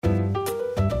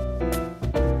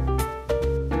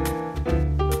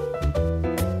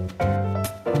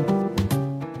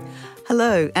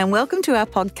Hello and welcome to our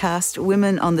podcast,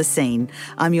 Women on the Scene.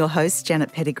 I'm your host,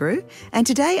 Janet Pettigrew, and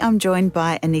today I'm joined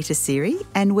by Anita Seery,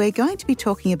 and we're going to be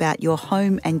talking about your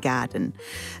home and garden.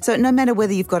 So no matter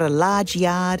whether you've got a large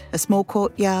yard, a small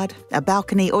courtyard, a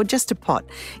balcony or just a pot,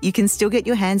 you can still get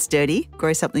your hands dirty,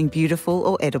 grow something beautiful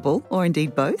or edible, or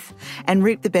indeed both, and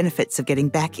reap the benefits of getting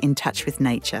back in touch with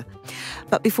nature.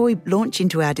 But before we launch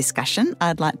into our discussion,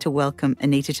 I'd like to welcome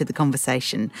Anita to the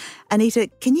conversation. Anita,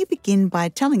 can you begin by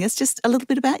telling us just a little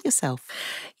bit about yourself?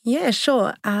 Yeah,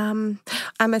 sure. I'm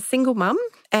a single mum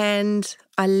and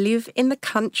I live in the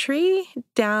country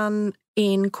down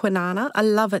in Kwinana. I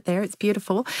love it there. It's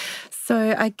beautiful.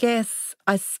 So I guess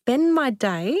I spend my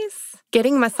days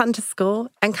getting my son to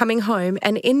school and coming home,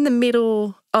 and in the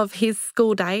middle of his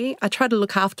school day, I try to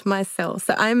look after myself.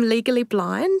 So I'm legally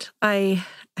blind. I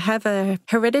have a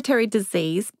hereditary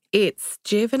disease. It's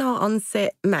juvenile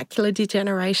onset macular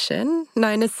degeneration,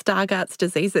 known as Stargardt's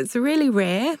disease. It's really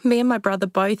rare. Me and my brother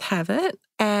both have it,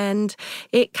 and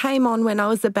it came on when I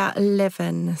was about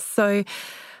 11. So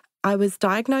I was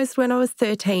diagnosed when I was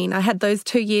 13. I had those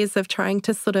 2 years of trying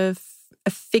to sort of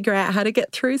figure out how to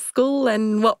get through school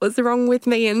and what was wrong with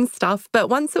me and stuff. But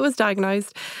once it was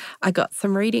diagnosed, I got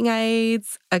some reading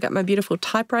aids. I got my beautiful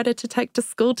typewriter to take to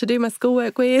school to do my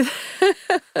schoolwork with.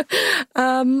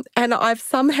 And I've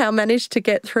somehow managed to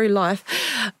get through life.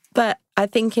 But I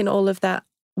think in all of that,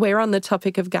 we're on the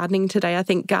topic of gardening today. I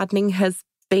think gardening has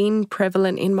been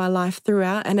prevalent in my life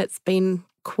throughout, and it's been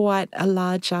quite a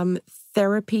large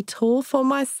therapy tool for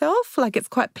myself. Like, it's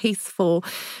quite peaceful,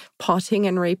 potting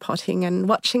and repotting and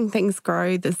watching things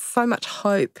grow. There's so much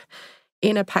hope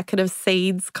in a packet of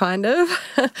seeds, kind of.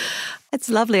 It's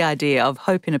a lovely idea of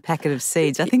hope in a packet of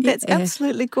seeds. I think that's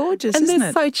absolutely gorgeous, and isn't it?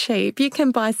 And they're so cheap. You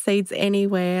can buy seeds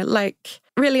anywhere. Like,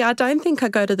 really, I don't think I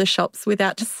go to the shops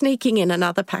without just sneaking in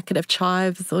another packet of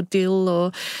chives or dill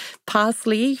or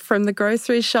parsley from the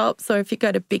grocery shops. Or if you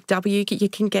go to Big W, you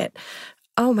can get,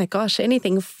 oh my gosh,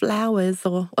 anything, flowers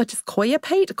or just coir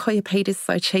peat. Coir peat is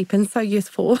so cheap and so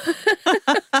useful.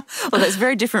 Well, that's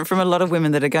very different from a lot of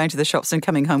women that are going to the shops and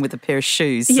coming home with a pair of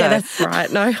shoes. Yeah, that's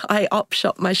right. No, I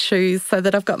op-shop my shoes so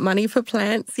that I've got money for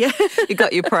plants. Yeah. You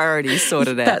got your priorities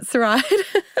sorted out. That's right.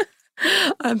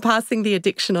 I'm passing the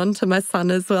addiction on to my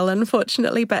son as well,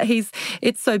 unfortunately, but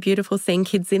it's so beautiful seeing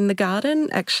kids in the garden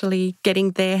actually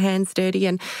getting their hands dirty.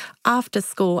 And after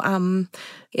school,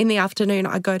 in the afternoon,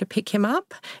 I go to pick him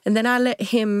up and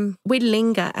then we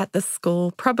linger at the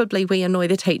school. Probably we annoy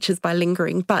the teachers by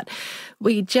lingering, but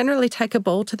we generally take a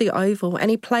ball to the oval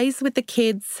and he plays with the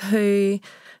kids who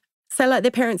say like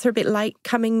their parents are a bit late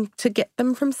coming to get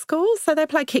them from school. So they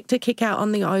play kick to kick out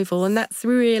on the oval, and that's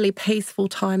really peaceful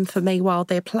time for me while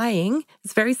they're playing.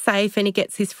 It's very safe and he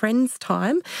gets his friends'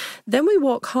 time. Then we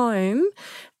walk home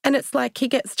and it's like he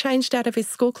gets changed out of his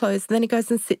school clothes and then he goes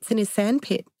and sits in his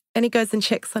sandpit. And he goes and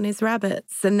checks on his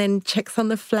rabbits and then checks on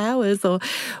the flowers or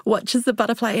watches the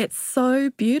butterfly. It's so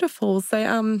beautiful.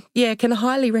 So, I can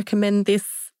highly recommend this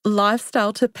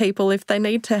lifestyle to people if they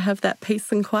need to have that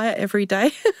peace and quiet every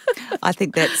day. I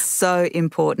think that's so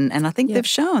important. And I think they've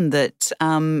shown that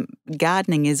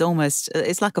gardening is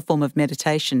it's like a form of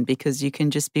meditation because you can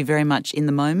just be very much in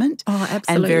the moment. Oh,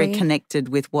 absolutely. And very connected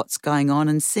with what's going on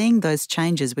and seeing those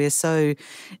changes. We're so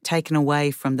taken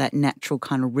away from that natural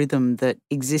kind of rhythm that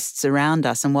exists around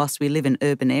us. And whilst we live in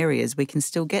urban areas, we can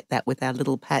still get that with our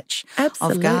little patch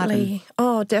of garden.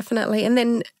 Oh, definitely. And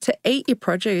then to eat your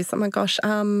produce, oh my gosh,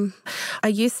 I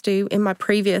used to, in my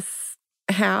previous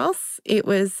house, it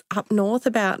was up north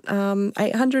about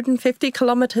 850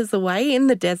 kilometres away in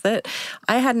the desert.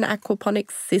 I had an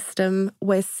aquaponics system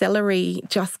where celery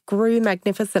just grew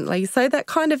magnificently. So that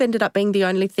kind of ended up being the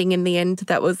only thing in the end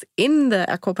that was in the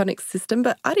aquaponics system,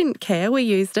 but I didn't care. We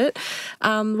used it.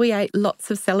 We ate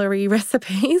lots of celery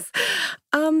recipes.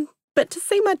 But to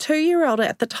see my 2-year-old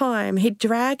at the time, he'd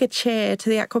drag a chair to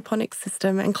the aquaponics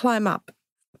system and climb up,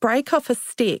 break off a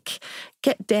stick,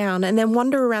 get down and then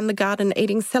wander around the garden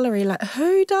eating celery. Like,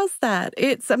 who does that?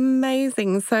 It's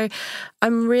amazing. So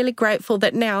I'm really grateful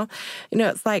that now,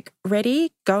 it's like,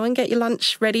 ready, go and get your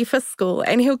lunch ready for school.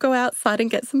 And he'll go outside and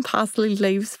get some parsley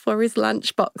leaves for his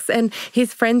lunchbox. And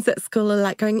his friends at school are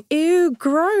like going, ew,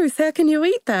 gross, how can you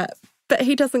eat that? But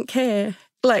he doesn't care.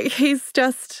 Like, he's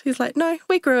like, no,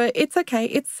 we grew it. It's okay.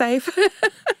 It's safe.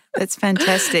 That's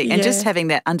fantastic. And just having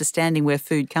that understanding where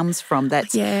food comes from,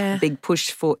 that's a big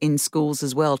push for in schools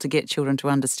as well, to get children to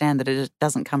understand that it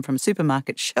doesn't come from a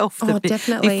supermarket shelf.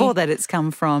 Definitely. Before that, it's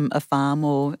come from a farm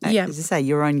or, as you say,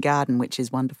 your own garden, which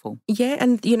is wonderful. Yeah,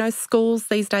 and, schools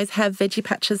these days have veggie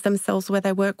patches themselves where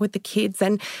they work with the kids.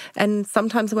 And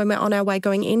sometimes when we're on our way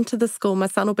going into the school, my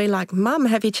son will be like, Mum,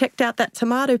 have you checked out that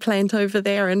tomato plant over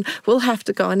there? And we'll have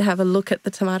to go and have a look at the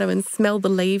tomato and smell the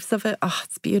leaves of it. Oh,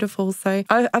 it's beautiful. So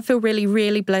I feel really,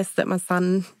 really blessed that my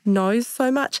son knows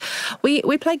so much. We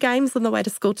play games on the way to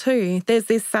school too. There's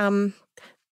this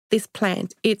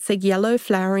plant. It's a yellow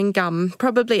flowering gum.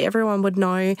 Probably everyone would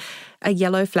know a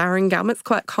yellow flowering gum. It's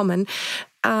quite common.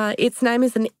 Its name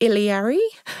is an iliary.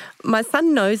 My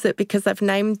son knows it because I've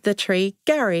named the tree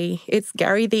Gary. It's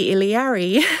Gary the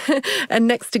iliary. And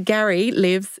next to Gary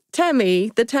lives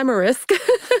Tammy, the tamarisk.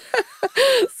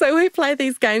 So we play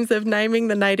these games of naming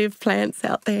the native plants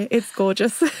out there. It's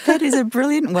gorgeous. That is a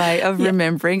brilliant way of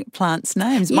remembering plants'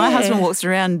 names. My husband walks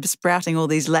around sprouting all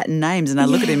these Latin names, and I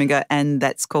look at him and go, and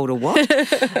that's called a what?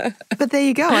 But there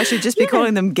you go. I should just be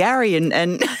calling them Gary and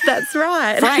that's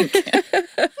right. Frank.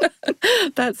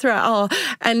 That's right. Oh,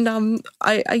 and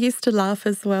I used to laugh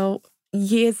as well.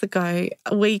 Years ago,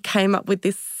 we came up with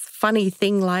this funny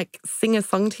thing like sing a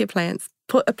song to your plants.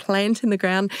 Put a plant in the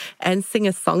ground and sing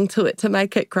a song to it to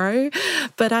make it grow.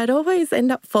 But I'd always end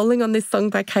up falling on this song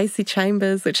by Casey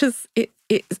Chambers, which is, it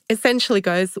essentially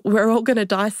goes, we're all going to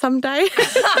die someday.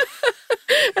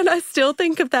 And I still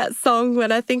think of that song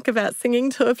when I think about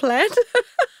singing to a plant.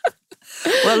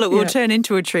 Well, look, we'll turn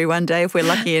into a tree one day if we're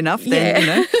lucky enough.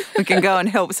 Then, we can go and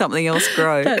help something else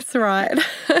grow. That's right.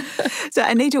 So,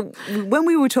 Anita, when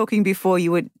we were talking before,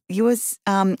 you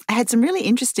had some really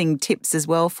interesting tips as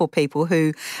well for people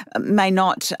who may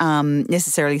not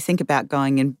necessarily think about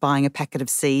going and buying a packet of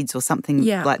seeds or something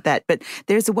like that. But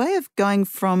there's a way of going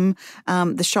from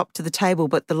the shop to the table,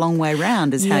 but the long way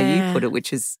round is how you put it,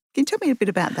 which is. Can you tell me a bit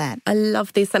about that? I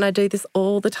love this, and I do this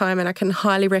all the time, and I can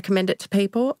highly recommend it to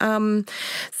people.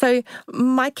 So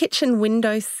my kitchen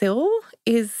windowsill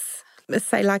is,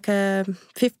 say, like a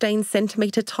 15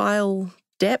 centimetre tile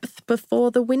depth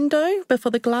before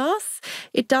the glass.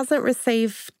 It doesn't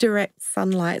receive direct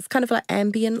sunlight. It's kind of like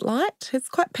ambient light. It's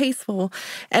quite peaceful.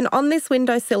 And on this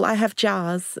windowsill, I have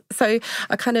jars. So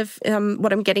I kind of,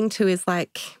 what I'm getting to is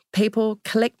like, people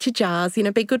collect your jars,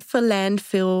 be good for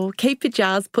landfill, keep your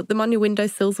jars, put them on your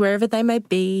windowsills wherever they may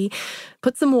be,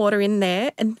 put some water in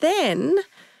there, and then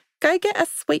go get a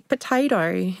sweet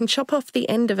potato and chop off the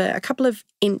end of it, a couple of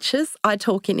inches. I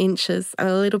talk in inches,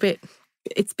 a little bit.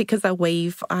 It's because I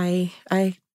weave. I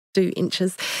do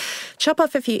inches. Chop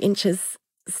off a few inches,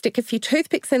 stick a few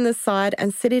toothpicks in the side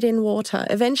and sit it in water.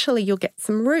 Eventually you'll get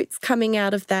some roots coming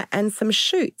out of that and some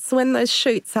shoots. When those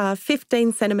shoots are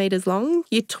 15 centimetres long,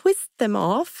 you twist them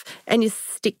off and you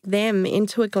stick them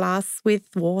into a glass with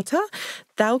water.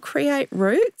 They'll create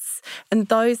roots, and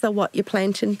those are what you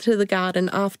plant into the garden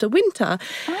after winter.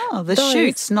 Oh, the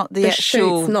shoots, not the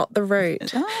actual... shoots, not the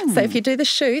root. Oh. So if you do the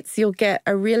shoots, you'll get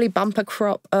a really bumper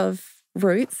crop of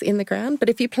roots in the ground. But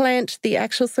if you plant the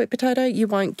actual sweet potato, you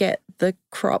won't get the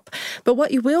crop. But what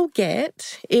you will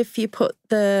get if you put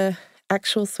the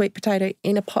actual sweet potato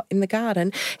in a pot in the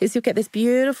garden is you'll get this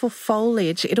beautiful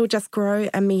foliage. It'll just grow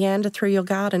and meander through your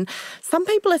garden. Some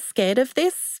people are scared of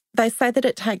this. They say that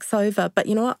it takes over, but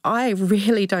you know what? I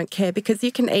really don't care, because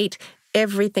you can eat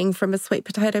everything from a sweet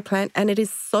potato plant and it is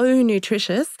so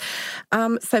nutritious.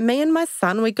 So me and my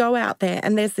son, we go out there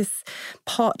and there's this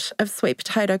pot of sweet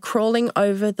potato crawling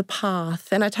over the path,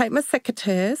 and I take my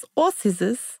secateurs or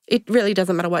scissors. It really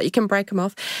doesn't matter what. You can break them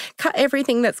off. Cut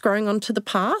everything that's growing onto the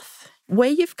path. Where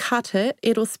you've cut it,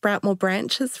 it'll sprout more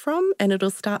branches from and it'll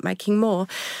start making more.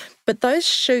 But those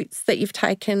shoots that you've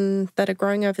taken that are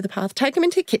growing over the path, take them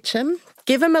into your kitchen,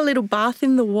 give them a little bath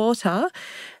in the water,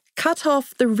 cut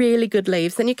off the really good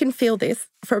leaves, and you can feel this.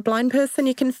 For a blind person,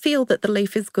 you can feel that the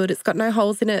leaf is good. It's got no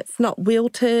holes in it. It's not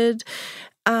wilted.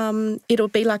 It'll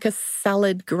be like a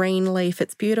salad green leaf.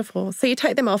 It's beautiful. So you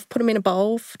take them off, put them in a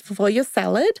bowl for your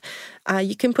salad.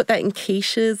 You can put that in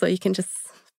quiches, or you can just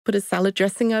put a salad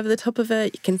dressing over the top of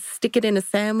it. You can stick it in a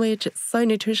sandwich. It's so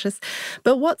nutritious.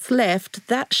 But what's left,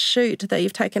 that shoot that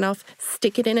you've taken off,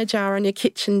 stick it in a jar on your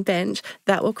kitchen bench.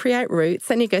 That will create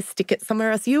roots, and you go stick it somewhere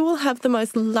else. You will have the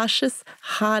most luscious,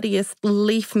 hardiest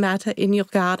leaf matter in your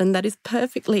garden that is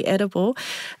perfectly edible.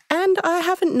 And I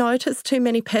haven't noticed too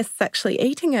many pests actually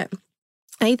eating it.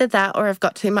 Either that or I've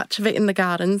got too much of it in the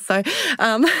garden. So,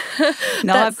 no,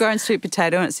 I've grown sweet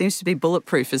potato and it seems to be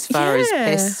bulletproof as far as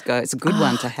pests go. It's a good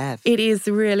one to have. It is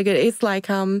really good. It's like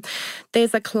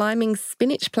there's a climbing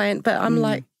spinach plant, but I'm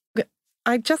like,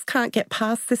 I just can't get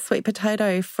past this sweet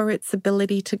potato for its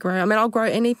ability to grow. I mean, I'll grow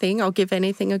anything. I'll give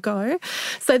anything a go.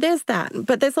 So there's that.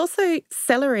 But there's also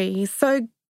celery. So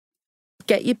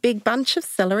get your big bunch of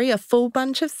celery, a full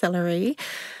bunch of celery.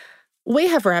 We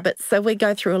have rabbits, so we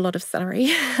go through a lot of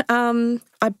celery.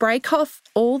 I break off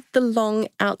all the long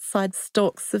outside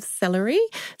stalks of celery.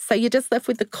 So you're just left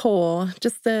with the core,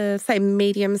 just the, say,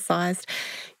 medium-sized.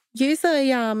 Use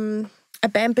a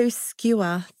bamboo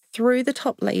skewer through the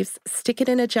top leaves, stick it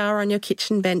in a jar on your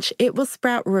kitchen bench. It will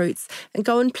sprout roots, and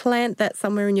go and plant that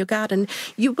somewhere in your garden.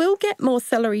 You will get more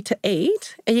celery to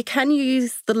eat, and you can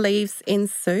use the leaves in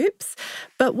soups,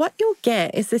 but what you'll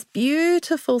get is this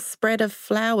beautiful spread of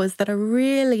flowers that are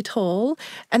really tall,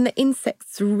 and the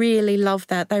insects really love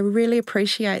that. They really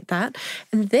appreciate that.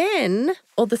 And then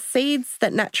all the seeds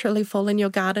that naturally fall in your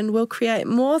garden will create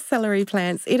more celery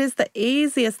plants. It is the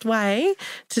easiest way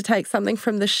to take something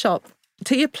from the shop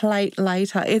to your plate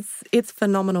later. It's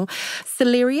phenomenal.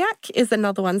 Celeriac is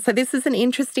another one. So this is an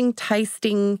interesting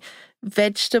tasting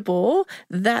vegetable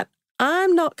that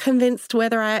I'm not convinced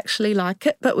whether I actually like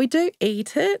it, but we do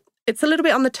eat it. It's a little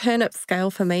bit on the turnip scale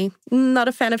for me. Not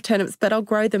a fan of turnips, but I'll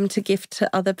grow them to gift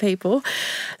to other people.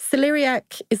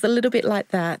 Celeriac is a little bit like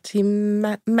that.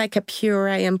 You make a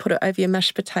puree and put it over your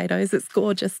mashed potatoes. It's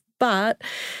gorgeous. But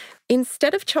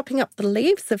instead of chopping up the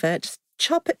leaves of it, just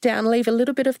chop it down, leave a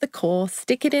little bit of the core,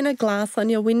 stick it in a glass on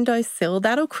your windowsill.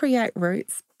 That'll create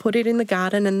roots. Put it in the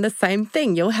garden and the same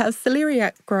thing. You'll have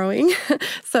celeriac growing.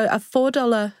 So a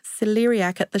 $4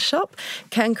 celeriac at the shop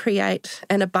can create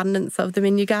an abundance of them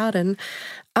in your garden.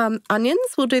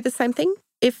 Onions will do the same thing.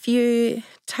 If you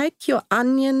take your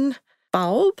onion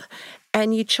bulb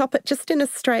and you chop it just in a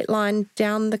straight line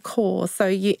down the core, so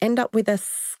you end up with a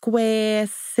square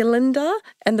cylinder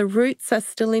and the roots are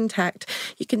still intact.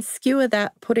 You can skewer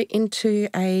that, put it into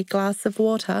a glass of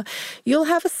water. You'll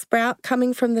have a sprout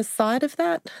coming from the side of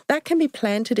that. That can be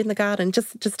planted in the garden.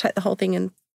 Just take the whole thing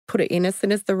and put it in as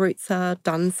soon as the roots are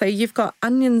done. So you've got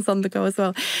onions on the go as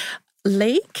well.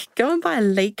 Leek, go and buy a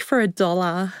leek for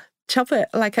 $1. Chop it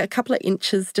like a couple of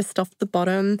inches just off the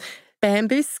bottom.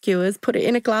 Bamboo skewers, put it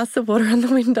in a glass of water on the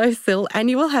windowsill, and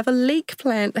you will have a leek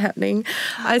plant happening.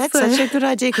 That's such a good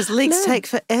idea, because leeks take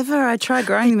forever. I try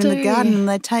growing them in the garden and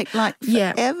they take like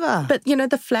forever. Yeah. But,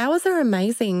 the flowers are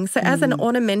amazing. So as an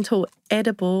ornamental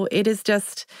edible, it is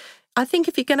just, I think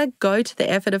if you're going to go to the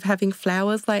effort of having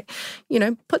flowers,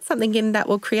 put something in that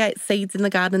will create seeds in the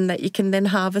garden that you can then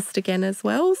harvest again as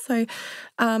well. So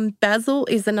basil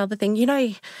is another thing.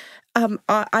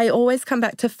 I always come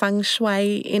back to feng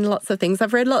shui in lots of things.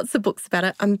 I've read lots of books about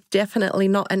it. I'm definitely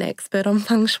not an expert on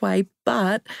feng shui,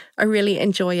 but I really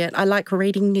enjoy it. I like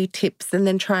reading new tips and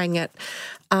then trying it.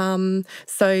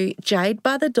 So jade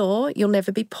by the door, you'll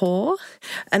never be poor.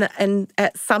 And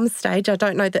at some stage, I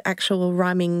don't know the actual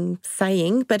rhyming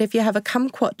saying, but if you have a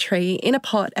kumquat tree in a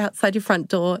pot outside your front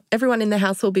door, everyone in the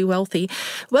house will be wealthy.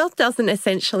 Wealth doesn't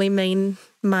essentially mean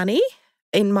money,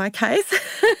 in my case.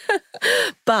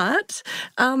 But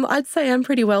I'd say I'm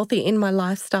pretty wealthy in my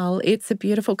lifestyle. It's a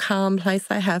beautiful, calm place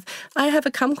I have. I have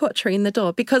a kumquat tree in the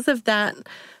door because of that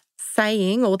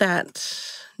saying, or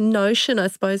that notion, I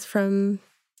suppose, from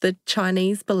the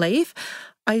Chinese belief.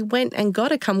 I went and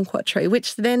got a kumquat tree,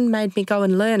 which then made me go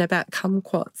and learn about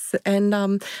kumquats. And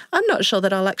I'm not sure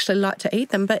that I'll actually like to eat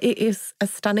them, but it is a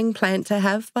stunning plant to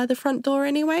have by the front door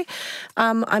anyway.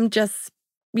 I'm just,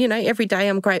 every day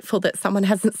I'm grateful that someone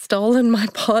hasn't stolen my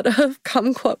pot of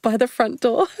kumquat by the front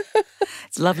door.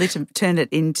 It's lovely to turn it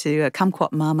into a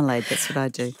kumquat marmalade. That's what I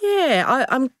do. Yeah,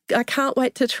 I can't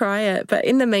wait to try it. But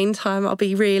in the meantime, I'll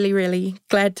be really, really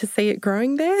glad to see it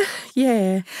growing there.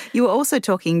 Yeah. You were also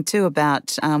talking too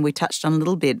about, we touched on a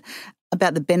little bit,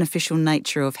 about the beneficial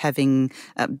nature of having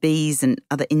bees and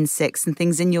other insects and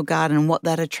things in your garden, and what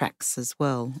that attracts as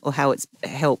well, or how it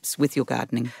helps with your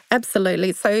gardening.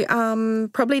 Absolutely. So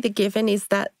probably the given is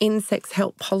that insects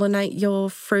help pollinate your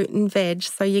fruit and veg,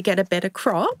 so you get a better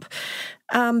crop.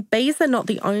 Bees are not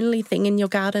the only thing in your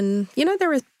garden.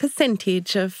 There is a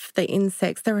percentage of the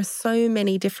insects. There are so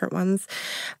many different ones.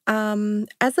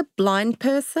 As a blind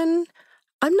person,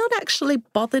 I'm not actually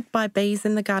bothered by bees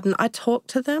in the garden. I talk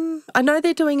to them. I know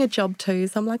they're doing a job too.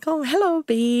 So I'm like, oh, hello,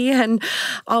 bee. And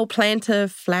I'll plant a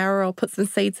flower or put some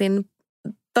seeds in.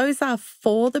 Those are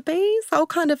for the bees. I'll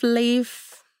kind of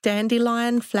leave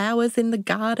dandelion flowers in the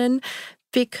garden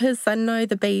because I know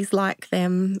the bees like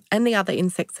them and the other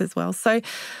insects as well. So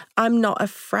I'm not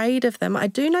afraid of them. I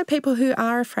do know people who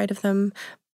are afraid of them,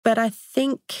 but I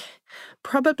think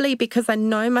probably because I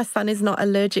know my son is not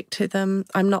allergic to them,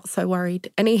 I'm not so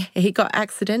worried. And he got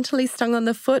accidentally stung on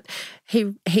the foot.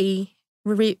 He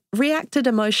reacted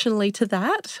emotionally to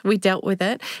that. We dealt with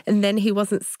it, and then he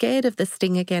wasn't scared of the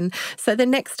sting again. So the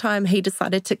next time he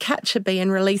decided to catch a bee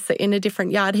and release it in a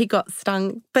different yard, he got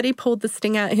stung, but he pulled the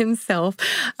sting out himself.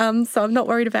 So I'm not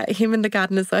worried about him in the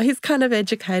garden as well. He's kind of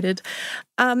educated.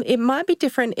 It might be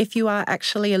different if you are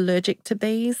actually allergic to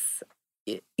bees.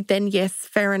 Then yes,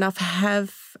 fair enough,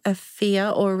 have a fear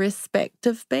or respect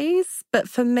of bees. But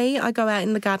for me, I go out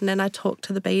in the garden and I talk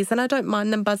to the bees and I don't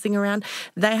mind them buzzing around.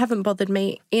 They haven't bothered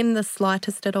me in the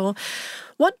slightest at all.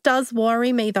 What does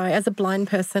worry me though, as a blind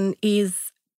person,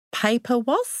 is paper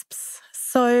wasps.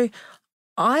 So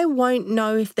I won't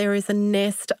know if there is a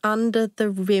nest under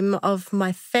the rim of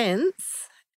my fence.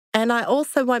 And I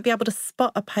also won't be able to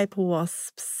spot a paper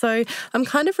wasp. So I'm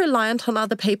kind of reliant on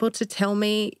other people to tell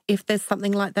me if there's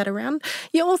something like that around.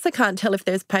 You also can't tell if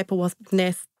there's paper wasp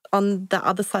nest on the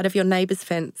other side of your neighbour's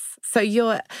fence. So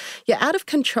you're out of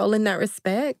control in that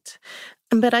respect.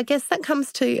 But I guess that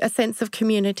comes to a sense of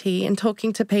community and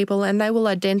talking to people, and they will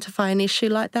identify an issue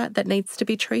like that needs to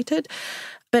be treated.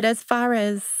 But as far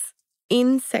as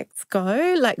insects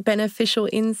go, like beneficial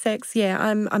insects, yeah,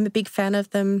 I'm a big fan of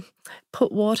them.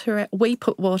 We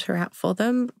put water out for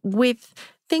them with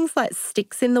things like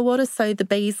sticks in the water so the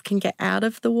bees can get out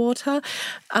of the water.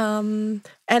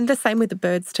 And the same with the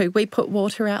birds too. We put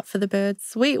water out for the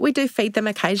birds. We do feed them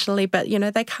occasionally, but,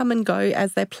 they come and go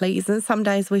as they please. And some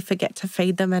days we forget to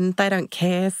feed them and they don't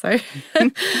care. So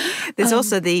there's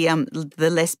also the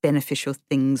less beneficial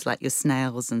things like your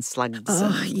snails and slugs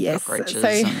and yes. cockroaches.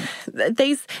 So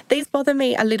these bother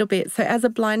me a little bit. So as a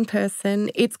blind person,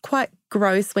 it's quite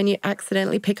gross when you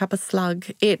accidentally pick up a slug.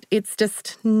 It's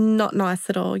just not nice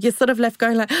at all. You're sort of left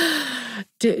going like,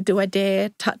 do I dare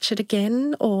touch it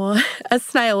again? Or a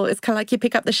snail, it's kind of like you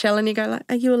pick up the shell and you go like,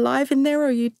 are you alive in there or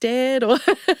are you dead? Or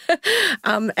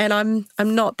and I'm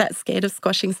not that scared of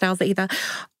squashing snails either.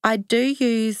 I do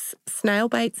use snail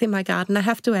baits in my garden. I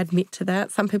have to admit to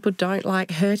that. Some people don't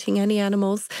like hurting any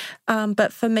animals.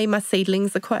 But for me, my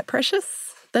seedlings are quite precious.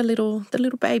 The little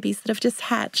babies that have just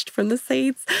hatched from the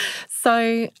seeds.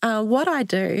 So what I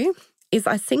do is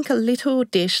I sink a little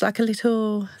dish, like a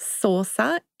little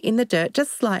saucer, in the dirt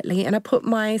just slightly, and I put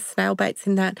my snail baits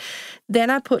in that. Then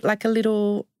I put like a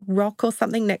little rock or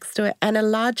something next to it and a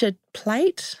larger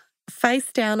plate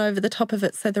face down over the top of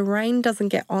it so the rain doesn't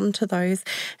get onto those,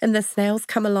 and the snails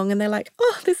come along and they're like,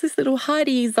 oh, this is little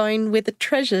hidey zone with the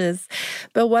treasures.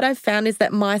 But what I've found is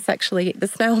that mice actually eat the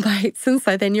snail baits, and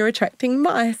so then you're attracting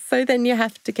mice. So then you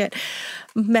have to get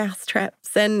mouse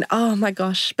traps and oh my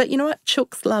gosh. But you know what?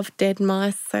 Chooks love dead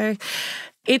mice. So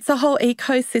it's a whole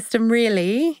ecosystem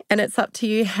really, and it's up to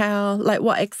you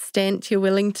what extent you're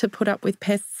willing to put up with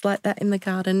pests like that in the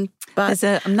garden. But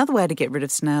there's another way to get rid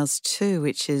of snails too,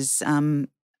 which is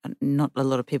not a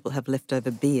lot of people have leftover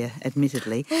beer,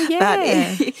 admittedly. Oh,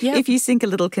 yeah. But if you sink a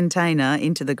little container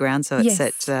into the ground so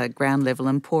it's at ground level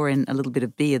and pour in a little bit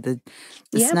of beer, the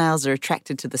snails are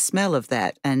attracted to the smell of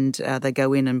that, and they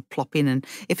go in and plop in. And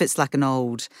if it's like an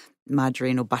old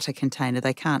margarine or butter container,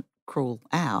 they can't crawl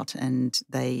out and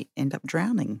they end up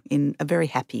drowning in a very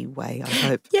happy way, I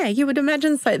hope. Yeah, you would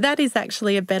imagine so. That is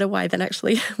actually a better way than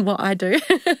actually what I do,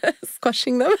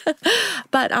 squashing them.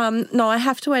 But no, I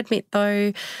have to admit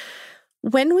though,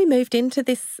 when we moved into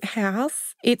this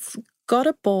house, it's got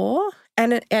a bore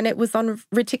and it was on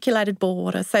reticulated bore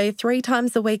water. So 3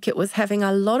 times a week it was having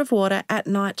a lot of water at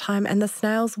night time, and the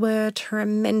snails were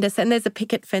tremendous. And there's a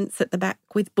picket fence at the back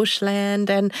with bushland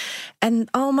and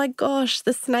oh my gosh,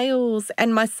 the snails.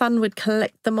 And my son would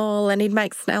collect them all and he'd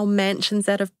make snail mansions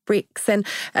out of bricks, and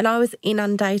I was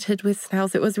inundated with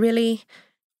snails. It was really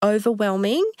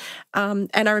overwhelming. And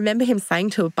I remember him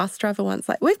saying to a bus driver once,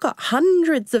 like, we've got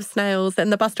hundreds of snails.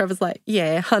 And the bus driver's like,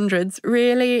 yeah, hundreds,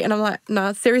 really? And I'm like,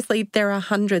 no, seriously, there are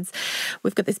hundreds.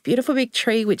 We've got this beautiful big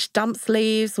tree which dumps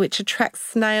leaves, which attracts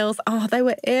snails. Oh, they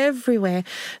were everywhere.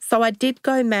 So I did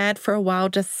go mad for a while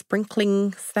just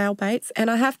sprinkling snail baits. And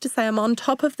I have to say I'm on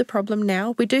top of the problem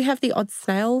now. We do have the odd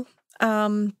snail,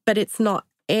 but it's not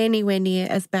anywhere near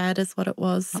as bad as what it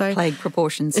was. So plague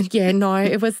proportions. Yeah, no,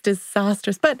 it was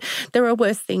disastrous. But there are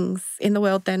worse things in the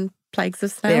world than plagues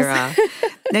of snails. There are.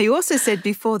 Now, you also said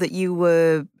before that you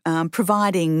were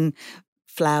providing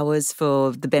flowers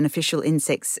for the beneficial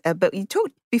insects, but you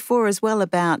talked before as well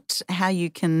about how you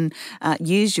can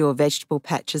use your vegetable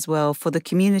patch as well for the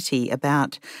community,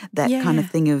 about that kind of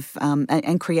thing of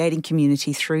and creating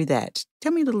community through that.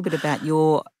 Tell me a little bit about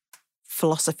your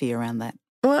philosophy around that.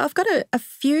 Well, I've got a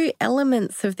few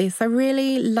elements of this. I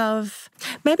really love,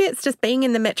 maybe it's just being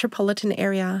in the metropolitan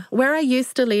area. Where I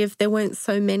used to live, there weren't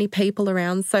so many people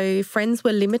around, so friends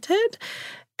were limited,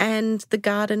 and the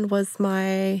garden was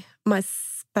my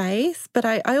space, but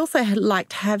I also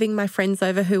liked having my friends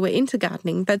over who were into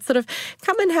gardening. They'd sort of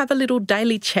come and have a little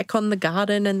daily check on the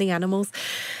garden and the animals.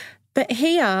 But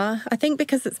here, I think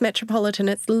because it's metropolitan,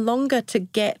 it's longer to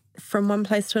get from one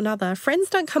place to another. Friends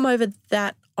don't come over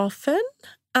that often.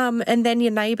 And then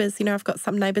your neighbours, I've got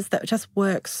some neighbours that just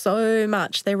work so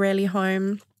much, they're rarely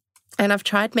home. And I've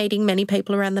tried meeting many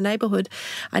people around the neighbourhood.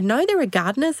 I know there are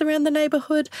gardeners around the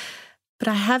neighbourhood, but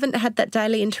I haven't had that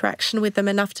daily interaction with them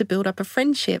enough to build up a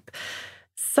friendship.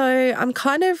 So I'm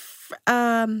kind of,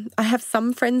 I have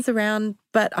some friends around,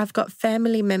 but I've got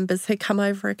family members who come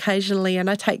over occasionally and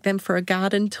I take them for a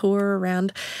garden tour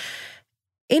around.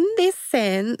 In this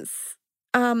sense,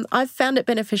 I've found it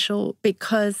beneficial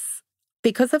because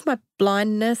of my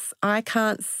blindness, I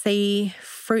can't see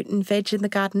fruit and veg in the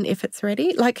garden if it's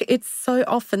ready. Like, it's so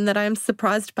often that I am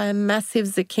surprised by a massive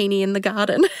zucchini in the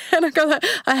garden. And I go like,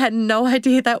 I had no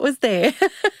idea that was there.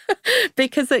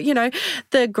 Because,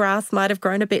 the grass might have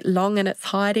grown a bit long and it's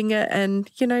hiding it. And,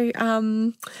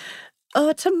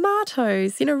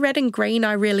 tomatoes, red and green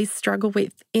I really struggle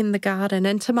with in the garden.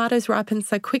 And tomatoes ripen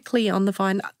so quickly on the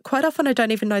vine. Quite often I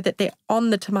don't even know that they're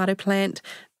on the tomato plant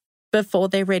before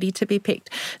they're ready to be picked.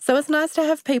 So it's nice to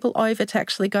have people over to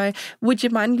actually go, would you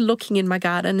mind looking in my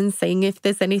garden and seeing if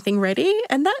there's anything ready?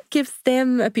 And that gives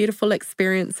them a beautiful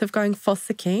experience of going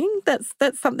fossicking. That's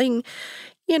something,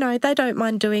 they don't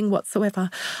mind doing whatsoever.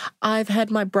 I've had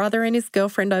my brother and his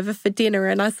girlfriend over for dinner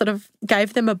and I sort of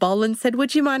gave them a bowl and said,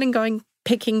 would you mind going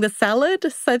picking the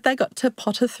salad? So they got to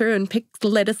potter through and pick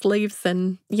lettuce leaves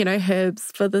and,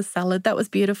 herbs for the salad. That was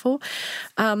beautiful.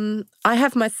 I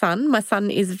have my son. My son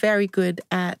is very good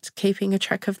at keeping a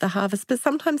track of the harvest, but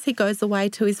sometimes he goes away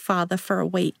to his father for a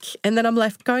week. And then I'm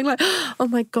left going like, oh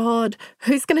my God,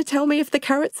 who's going to tell me if the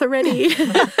carrots are ready?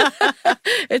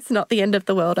 It's not the end of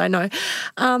the world, I know.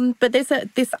 But there's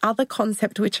this other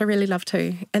concept which I really love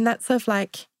too. And that's of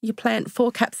like, you plant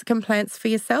 4 capsicum plants for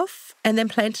yourself and then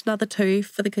plant another 2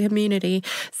 for the community.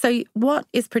 So what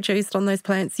is produced on those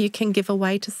plants you can give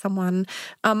away to someone.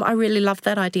 I really love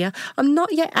that idea. I'm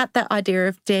not yet at that idea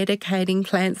of dedicating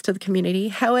plants to the community.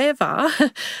 However,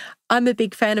 I'm a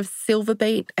big fan of silver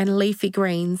beet and leafy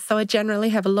greens, so I generally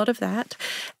have a lot of that.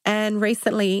 And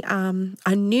recently,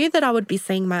 I knew that I would be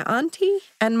seeing my auntie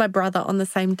and my brother on the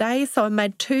same day, so I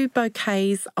made 2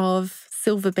 bouquets of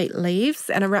silver beet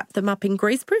leaves and I wrapped them up in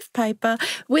greaseproof paper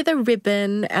with a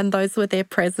ribbon, and those were their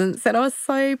presents. And I was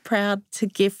so proud to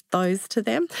gift those to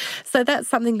them. So that's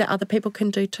something that other people can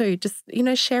do too. Just,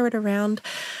 share it around.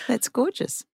 That's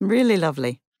gorgeous. Really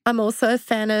lovely. I'm also a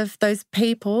fan of those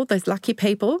people, those lucky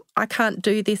people. I can't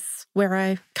do this where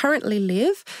I currently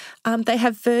live. They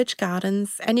have verge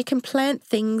gardens and you can plant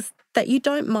things that you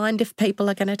don't mind if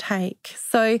people are going to take.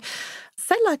 So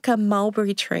say like a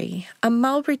mulberry tree.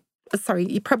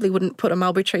 You probably wouldn't put a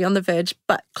mulberry tree on the verge,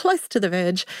 but close to the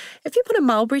verge. If you put a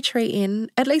mulberry tree in,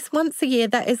 at least once a year,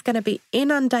 that is going to be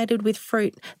inundated with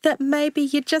fruit that maybe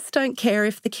you just don't care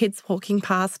if the kids walking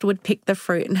past would pick the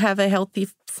fruit and have a healthy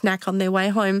snack on their way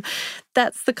home.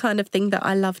 That's the kind of thing that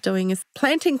I love doing, is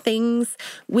planting things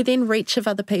within reach of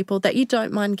other people that you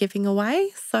don't mind giving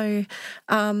away. So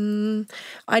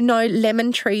I know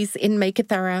lemon trees in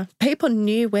Meekatharra. People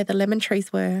knew where the lemon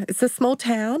trees were. It's a small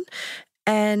town.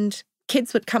 And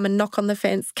kids would come and knock on the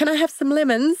fence, can I have some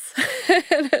lemons?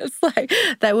 And it's like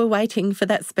they were waiting for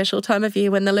that special time of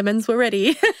year when the lemons were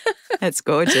ready. That's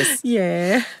gorgeous.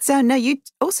 Yeah. So, now you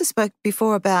also spoke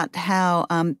before about how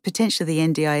potentially the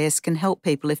NDIS can help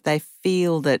people if they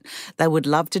feel that they would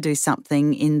love to do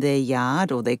something in their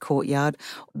yard or their courtyard,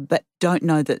 but don't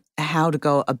know how to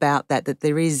go about that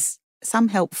there is some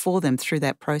help for them through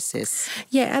that process.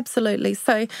 Yeah, absolutely.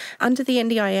 So under the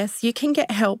NDIS, you can get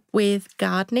help with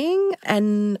gardening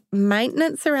and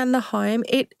maintenance around the home.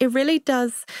 It really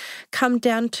does come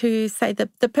down to, say,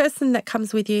 the person that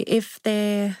comes with you, if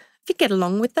you get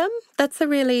along with them, that's a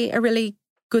really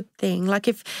good thing. Like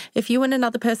if you and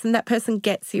another person, that person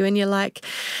gets you and you're like,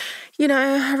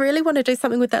 I really want to do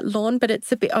something with that lawn, but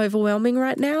it's a bit overwhelming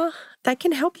right now. They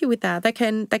can help you with that. They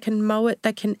can mow it,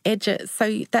 they can edge it,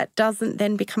 so that doesn't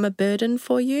then become a burden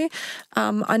for you.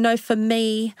 I know for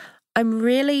me, I'm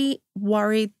really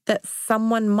worried that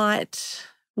someone might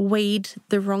weed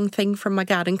the wrong thing from my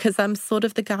garden, because I'm sort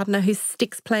of the gardener who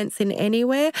sticks plants in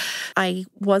anywhere. I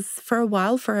was for a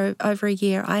while, for over a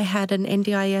year, I had an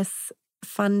NDIS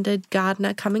funded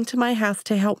gardener coming to my house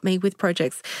to help me with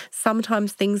projects.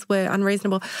 Sometimes things were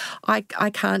unreasonable. I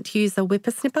can't use a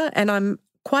whippersnipper, and I'm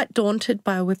quite daunted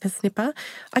by a whippersnipper.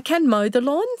 I can mow the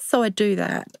lawn, so I do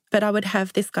that. But I would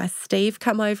have this guy, Steve,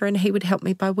 come over and he would help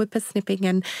me by whippersnipping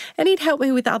and he'd help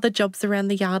me with other jobs around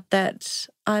the yard that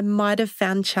I might have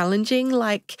found challenging,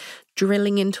 like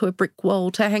drilling into a brick wall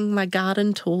to hang my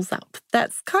garden tools up.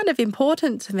 That's kind of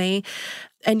important to me.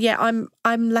 And yeah,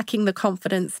 I'm lacking the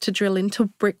confidence to drill into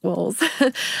brick walls.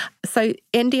 So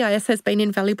NDIS has been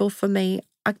invaluable for me.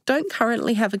 I don't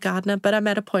currently have a gardener, but I'm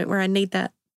at a point where I need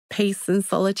that peace and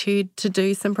solitude to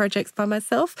do some projects by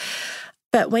myself.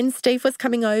 But when Steve was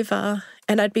coming over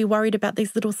and I'd be worried about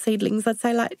these little seedlings, I'd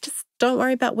say, like, just don't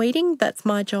worry about weeding. That's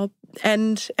my job.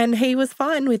 And he was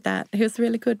fine with that. He was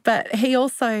really good. But he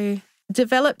also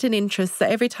developed an interest. So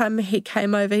every time he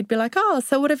came over, he'd be like, oh,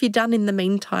 so what have you done in the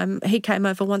meantime? He came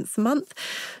over once a month.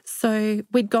 So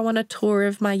we'd go on a tour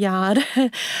of my yard.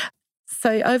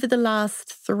 So over the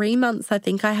last 3 months, I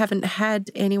think I haven't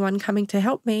had anyone coming to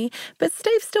help me, but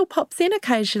Steve still pops in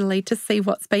occasionally to see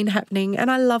what's been happening. And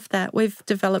I love that. We've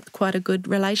developed quite a good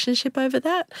relationship over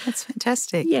that. That's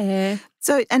fantastic. Yeah.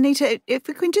 So Anita, if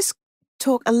we can just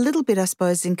talk a little bit, I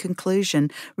suppose, in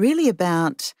conclusion, really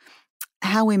about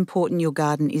how important your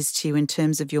garden is to you in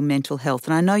terms of your mental health.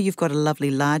 And I know you've got a lovely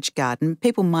large garden.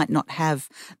 People might not have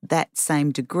that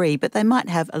same degree, but they might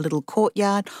have a little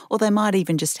courtyard or they might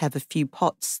even just have a few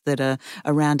pots that are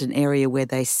around an area where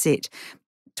they sit.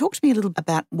 Talk to me a little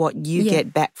about what you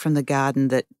get back from the garden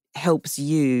that helps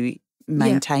you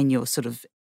maintain your sort of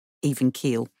even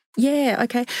keel. Yeah,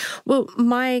 okay. Well,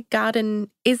 my garden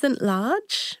isn't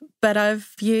large, but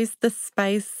I've used the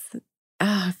space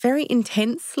very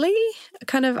intensely.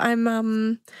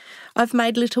 I've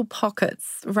made little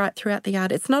pockets right throughout the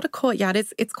yard. It's not a courtyard.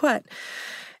 It's quite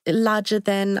larger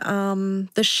than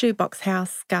the shoebox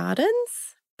house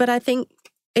gardens. But I think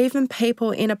even people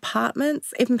in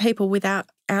apartments, even people without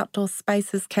outdoor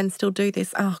spaces can still do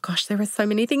this. Oh gosh, there are so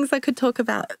many things I could talk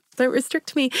about. Don't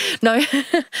restrict me. No.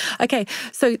 Okay,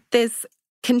 so there's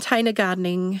container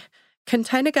gardening.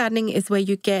 Container gardening is where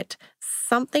you get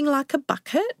something like a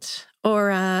bucket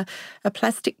or a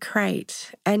plastic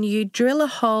crate and you drill a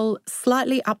hole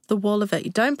slightly up the wall of it.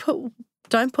 You don't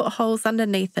put holes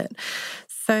underneath it.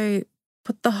 So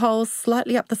put the hole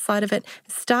slightly up the side of it.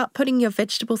 Start putting your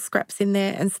vegetable scraps in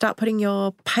there and start putting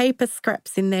your paper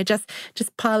scraps in there. Just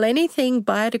pile anything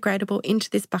biodegradable into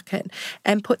this bucket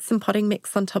and put some potting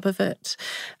mix on top of it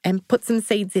and put some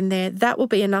seeds in there. That will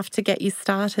be enough to get you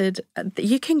started.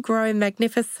 You can grow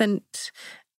magnificent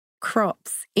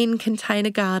crops in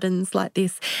container gardens like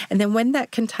this. And then when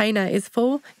that container is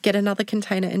full, get another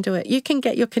container and do it. You can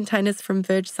get your containers from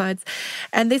verge sides.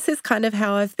 And this is kind of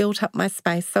how I've built up my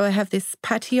space. So I have this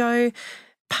patio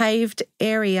paved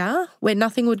area where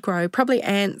nothing would grow. Probably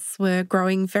ants were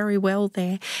growing very well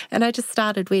there. And I just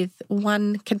started with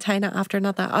one container after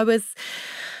another.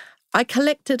 I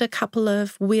collected a couple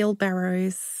of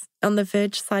wheelbarrows on the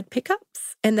verge side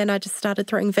pickups, and then I just started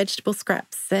throwing vegetable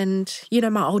scraps and,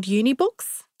 my old uni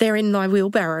books. They're in my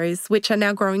wheelbarrows, which are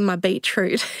now growing my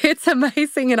beetroot. It's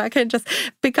amazing, and I can just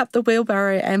pick up the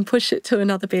wheelbarrow and push it to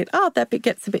another bit. Oh, that bit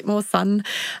gets a bit more sun.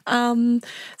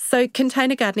 So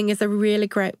container gardening is a really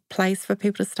great place for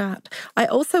people to start. I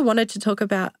also wanted to talk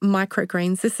about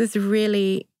microgreens. This is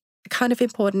really kind of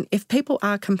important. If people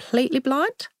are completely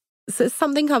blind, so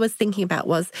something I was thinking about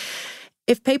was,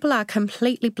 if people are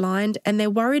completely blind and they're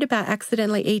worried about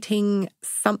accidentally eating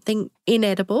something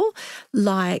inedible,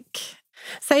 like,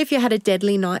 say if you had a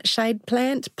deadly nightshade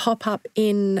plant pop up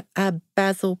in a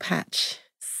basil patch,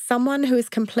 someone who is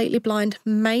completely blind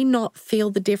may not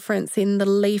feel the difference in the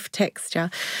leaf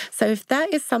texture. So if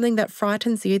that is something that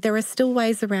frightens you, there are still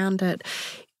ways around it.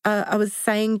 I was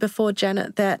saying before,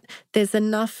 Janet, that there's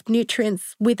enough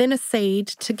nutrients within a seed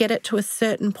to get it to a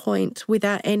certain point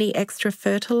without any extra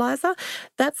fertilizer.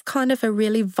 That's kind of a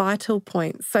really vital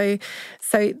point. So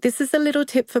this is a little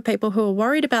tip for people who are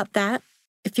worried about that.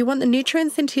 If you want the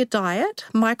nutrients into your diet,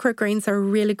 microgreens are a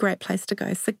really great place to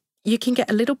go. So you can get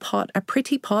a little pot, a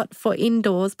pretty pot for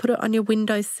indoors, put it on your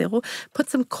windowsill, put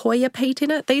some koya peat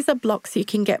in it. These are blocks you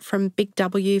can get from Big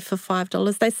W for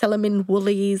 $5. They sell them in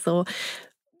Woolies or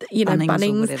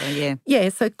Bunnings. Or whatever, yeah. Yeah,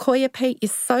 so koya peat, you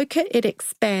soak it, it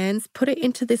expands, put it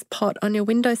into this pot on your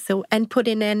windowsill and put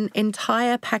in an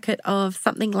entire packet of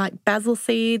something like basil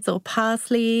seeds or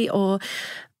parsley or,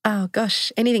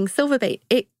 anything, silver beet.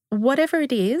 Whatever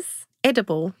it is,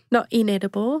 edible, not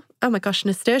inedible. Oh my gosh,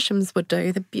 nasturtiums would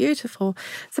do. They're beautiful.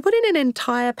 So put in an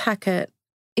entire packet.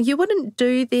 You wouldn't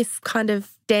do this kind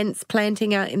of dense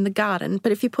planting out in the garden,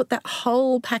 but if you put that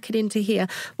whole packet into here,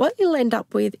 what you'll end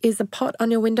up with is a pot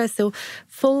on your windowsill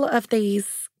full of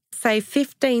these say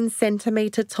 15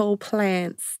 centimetre tall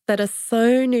plants that are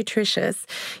so nutritious.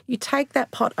 You take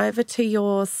that pot over to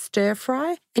your stir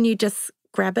fry and you just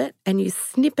grab it and you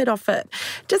snip it off it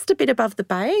just a bit above the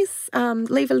base,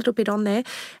 leave a little bit on there,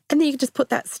 and then you can just put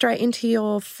that straight into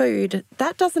your food.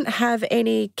 That doesn't have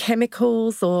any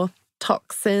chemicals or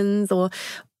toxins or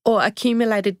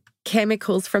accumulated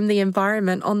chemicals from the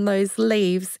environment on those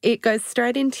leaves. It goes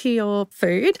straight into your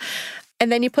food,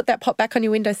 and then you put that pot back on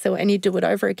your windowsill and you do it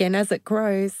over again as it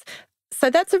grows. So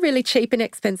that's a really cheap and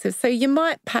expensive. So you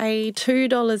might pay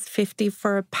 $2.50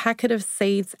 for a packet of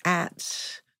seeds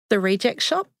at the reject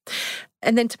shop,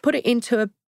 and then to put it into a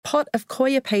pot of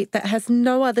coir peat that has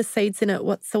no other seeds in it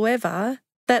whatsoever,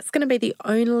 that's going to be the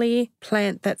only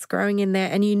plant that's growing in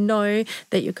there, and you know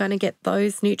that you're going to get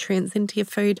those nutrients into your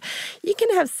food. You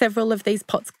can have several of these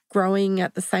pots growing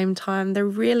at the same time. They're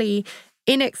really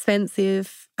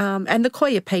inexpensive. And the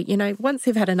coir peat, once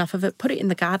you've had enough of it, put it in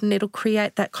the garden. It'll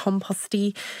create that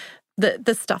composty,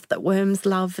 the stuff that worms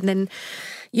love. And then,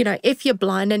 if you're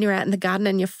blind and you're out in the garden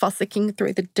and you're fossicking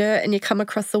through the dirt and you come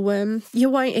across a worm, you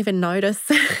won't even notice.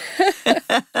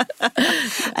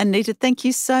 Anita, thank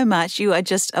you so much. You are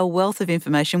just a wealth of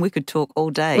information. We could talk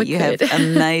all day. You have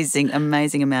amazing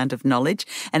amount of knowledge.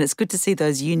 And it's good to see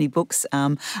those uni books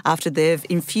after they've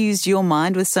infused your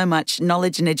mind with so much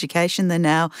knowledge and education. They're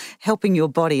now helping your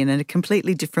body in a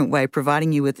completely different way,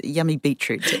 providing you with yummy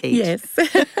beetroot to eat. Yes.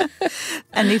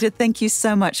 Anita, thank you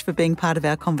so much for being part of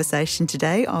our conversation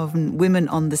today on Women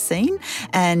on the Scene,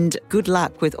 and good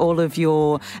luck with all of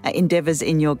your endeavours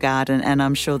in your garden, and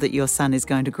I'm sure that your son is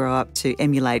going to grow up to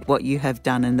emulate what you have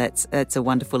done, and that's a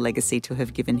wonderful legacy to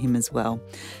have given him as well.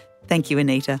 Thank you,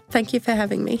 Anita. Thank you for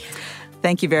having me.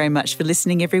 Thank you very much for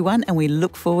listening, everyone, and we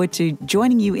look forward to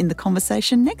joining you in the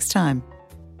conversation next time.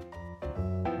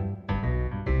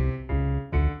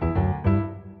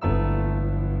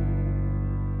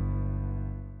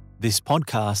 This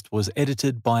podcast was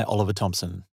edited by Oliver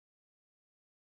Thompson.